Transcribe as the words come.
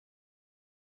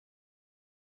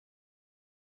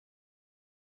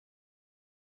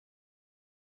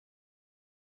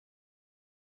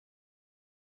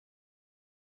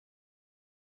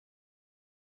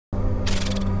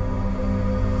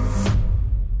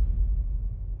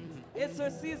Racer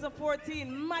Season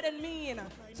 14, Mad and Mean,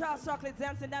 Charles Chocolate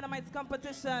Dancin Dynamites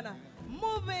competition.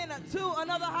 Moving to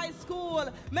another high school.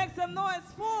 Make some noise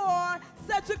for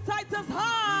Cedric Titus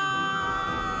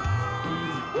High!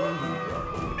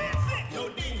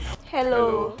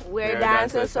 Hello, we're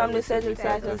dancers from the Cedric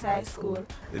Titus High School.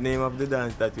 The name of the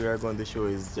dance that we are going to show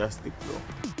is Justic Flow.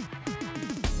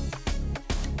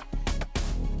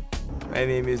 My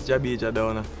name is Jabija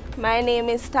Downer. My name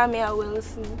is Tamia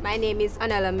Wilson. My name is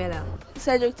Anela Miller.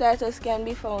 Cedric Titus can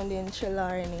be found in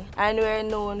Trelawney, and we're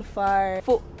known for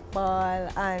football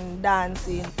and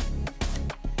dancing.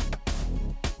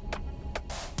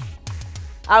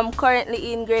 I'm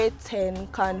currently in grade 10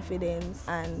 confidence,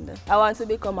 and I want to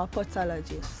become a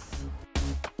pathologist.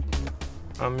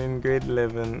 I'm in grade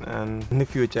 11, and in the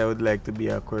future I would like to be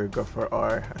a choreographer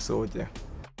or a soldier.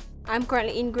 I'm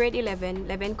currently in grade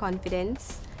 11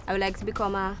 confidence. I would like to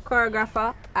become a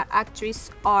choreographer, an actress,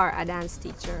 or a dance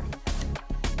teacher.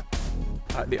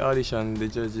 At the audition, the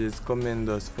judges commend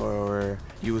us for our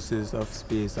uses of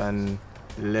space and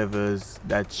levels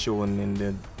that's shown in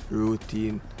the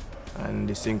routine and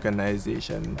the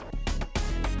synchronization.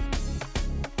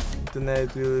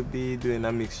 Tonight we'll be doing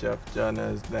a mixture of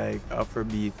genres like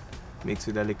Afrobeat mixed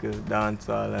with a little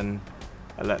dancehall and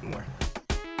a lot more.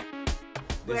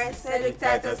 We're Cedric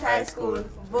Titus High School.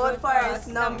 Vote for us,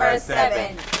 number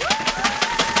 7.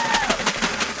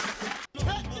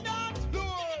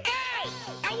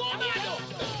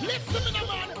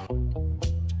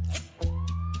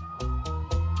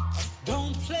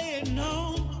 Don't play it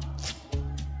no more.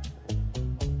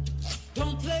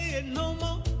 Don't play it no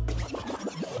more.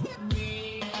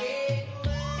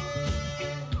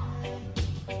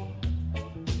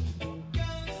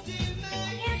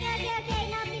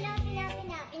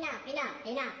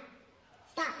 Enough.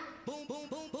 Stop. Boom, boom,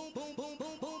 boom, boom, boom, boom,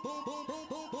 boom, boom, boom, boom,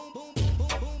 boom, boom, boom, boom,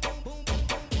 boom.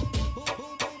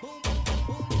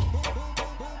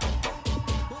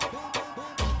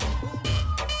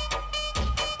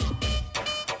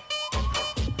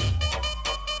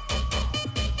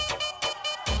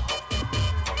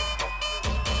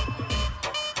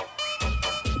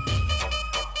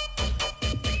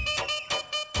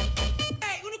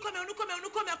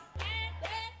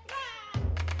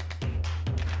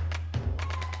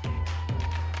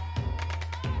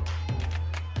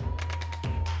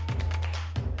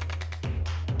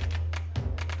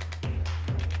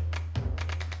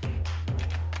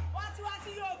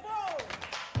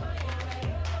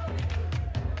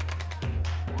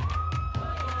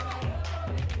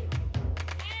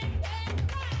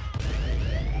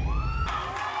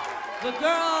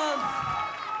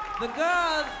 The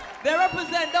girls, they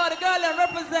represent the girl and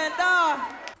represent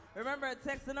Remember,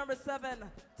 text the number 7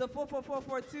 to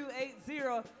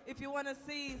 4444280 if you want to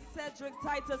see Cedric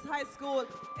Titus High School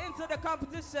into the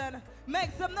competition.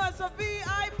 Make some noise for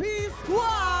VIP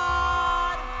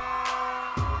Squad!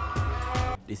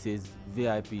 This is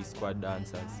VIP Squad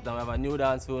Dancers. Now we have a new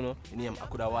dance for you, name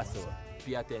Akuda Waso.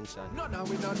 Pay attention. No, now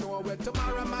we don't know where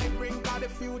tomorrow might bring, the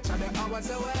future, the hours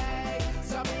away.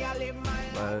 So me, I live my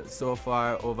life. Well, so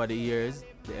far over the years,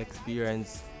 the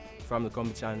experience from the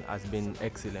competition has been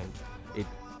excellent. It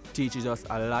teaches us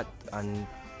a lot and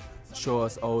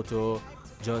shows us how to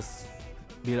just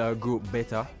build our group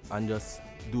better and just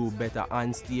do better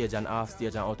on stage and off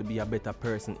stage, and how to be a better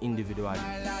person individually.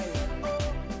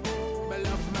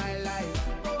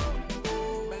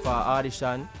 For our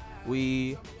audition,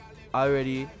 we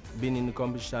already been in the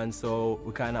competition, so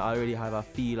we kind of already have a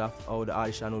feel of how the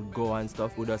audition would go and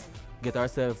stuff. We just get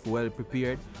ourselves well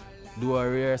prepared, do our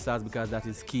rehearsals because that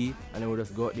is key, and then we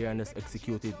just go out there and just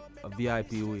execute it a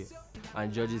VIP way.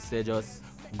 And judges say just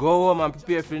go home and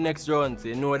prepare for the next round. So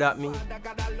you know what that means?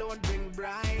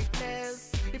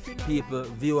 People,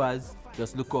 viewers,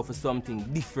 just look out for something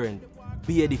different.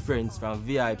 Be a difference from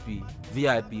VIP way,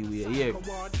 yeah.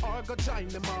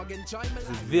 This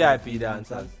is VIP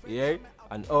dancers, yeah?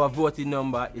 And our voting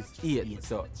number is 8,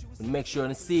 so make sure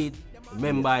you see it,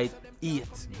 remember it,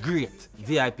 8, great,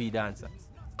 VIP dancers.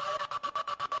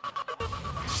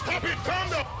 Stop it, calm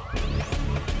down!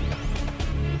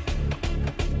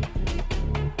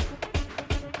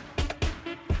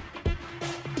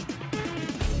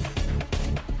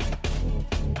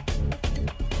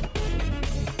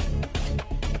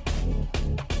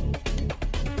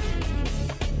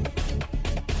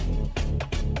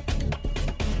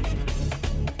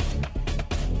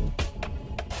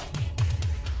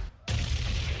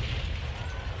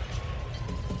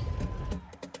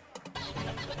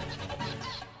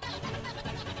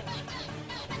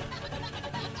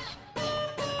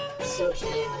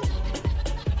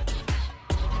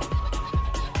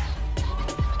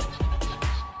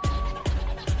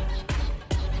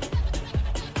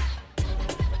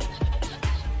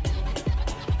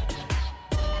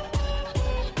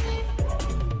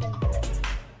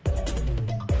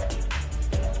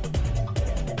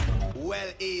 well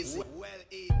easy.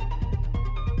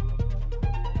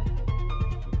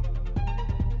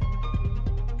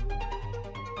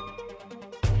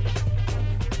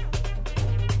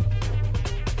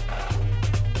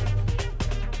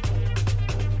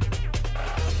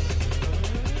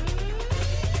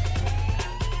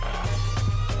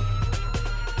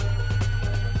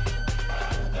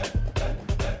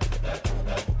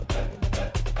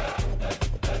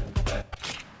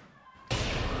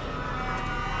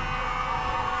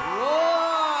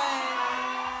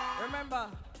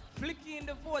 Flicking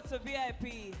the vote to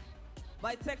VIP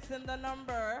by texting the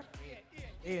number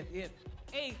 8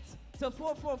 to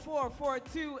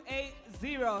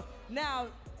 444-4280. Now,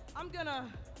 I'm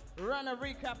gonna run a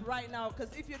recap right now,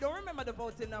 because if you don't remember the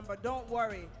voting number, don't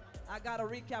worry. I got a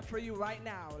recap for you right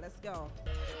now. Let's go.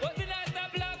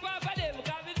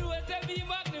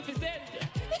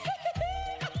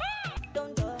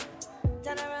 Don't go,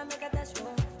 turn around, make a dash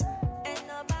move. Ain't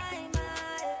nobody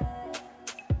mine.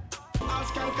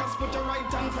 Ask cankers, put your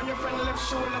right hand from your friend left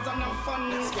shoulders and have fun.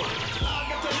 Let's go. I'll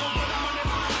get to you, but I'm on the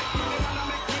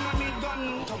make me no need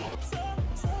gun. Come on.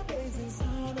 So blazing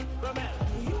sound.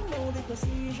 You know the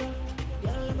procedure.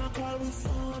 Y'all my call with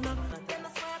sound. Them a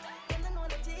smart, them know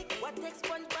the tick. What takes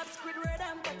SpongeBob, Squidward,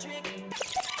 and Patrick?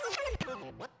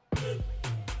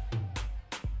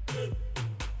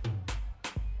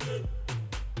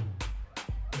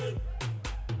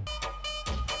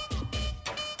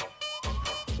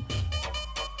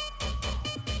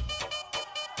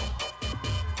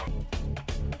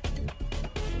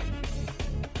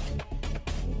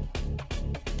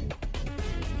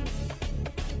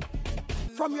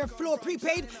 From your Flow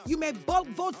prepaid, you may bulk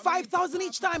vote 5,000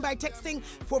 each time by texting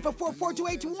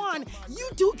 444-4281. You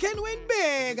too can win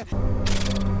big.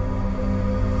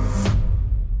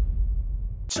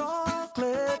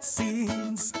 Chocolate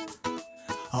scenes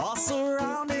all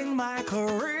surrounding my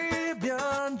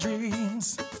Caribbean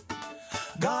dreams.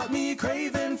 Got me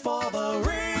craving for the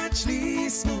richly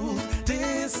smooth,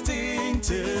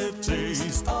 distinctive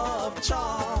taste of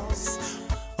Charles.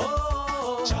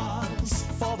 Oh, Charles,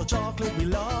 for the chocolate we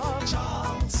love.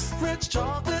 Charles, rich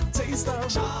chocolate taste of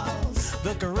Charles,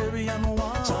 the Caribbean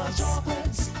one.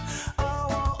 Chocolates,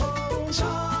 our own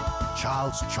Charles.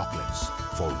 Charles Chocolates,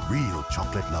 for real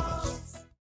chocolate lovers.